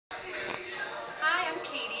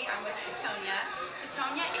Teutonia.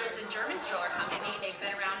 Teutonia is a German stroller company. They've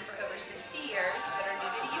been around for over 60 years, but are new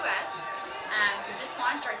to the U.S. We just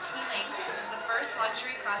launched our T-Lynx, which is the first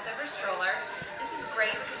luxury crossover stroller. This is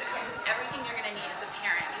great because it comes with everything you're going to need as a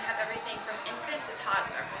parent. You have everything from infant to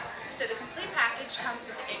toddler. So the complete package comes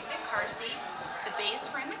with the infant car seat, the base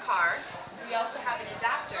for in the car. We also have an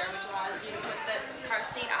adapter, which allows you to put the car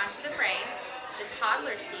seat onto the frame, the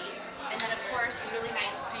toddler seat, and then of course a really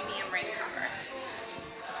nice premium rain cover.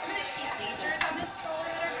 Some of the key features on this stroller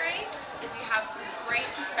that are great is you have some great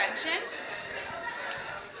suspension.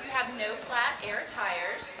 You have no flat air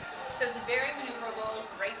tires, so it's very maneuverable,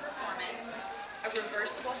 great performance. A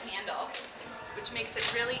reversible handle, which makes it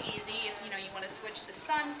really easy if you want to switch the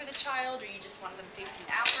sun for the child or you just want them facing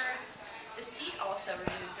outwards. The seat also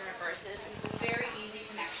removes and reverses, and it's a very easy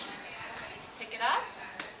connection. Just pick it up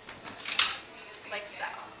like so.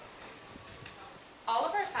 All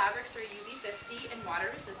of our fabrics are UV 50 and water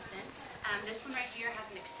resistant. This one right here has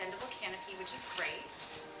an extendable canopy, which is great.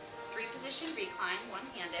 3-position recline,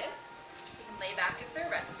 one-handed. You can lay back if they're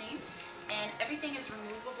resting. And everything is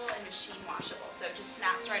removable and machine washable, so it just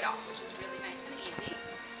snaps right off, which is really nice and easy.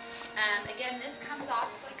 Again, this comes off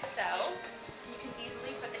like so. You can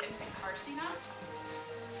easily put the infant car seat on.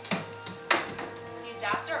 The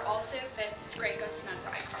adapter also fits the Graco Snug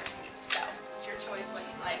Ride car seat, so it's your choice what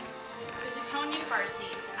you'd like. The Teutonia car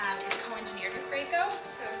seat is co-engineered with Graco,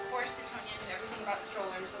 so of course Teutonia knew everything about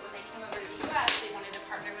strollers, but when they came over to the U.S., they wanted to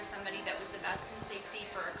partner with somebody that was the best in safety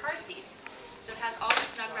for car seats. So it has all the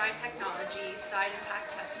Snug Ride technology, side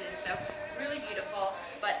impact tested, so really beautiful,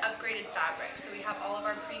 but upgraded fabric. So we have all of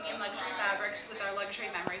our premium luxury fabrics with our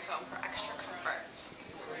luxury memory foam for extra comfort.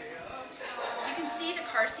 So you can see the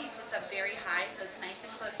car seat sits up very high, so it's nice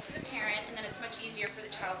and close to the parent, and then it's much easier for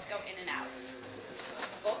the child to go in and out.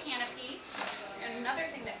 Full canopy, and another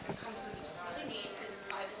thing that comes with which is really neat is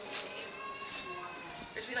the privacy shade,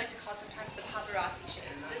 which we like to call sometimes the paparazzi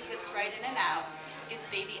shade. So this zips right in and out. It's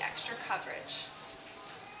baby extra coverage.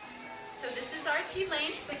 So this is our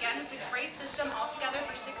T-Lynx. Again, it's a great system altogether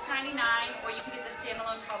for $6.99, or you can get the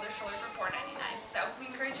standalone toddler stroller for $4.99. So we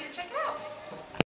encourage you to check it out.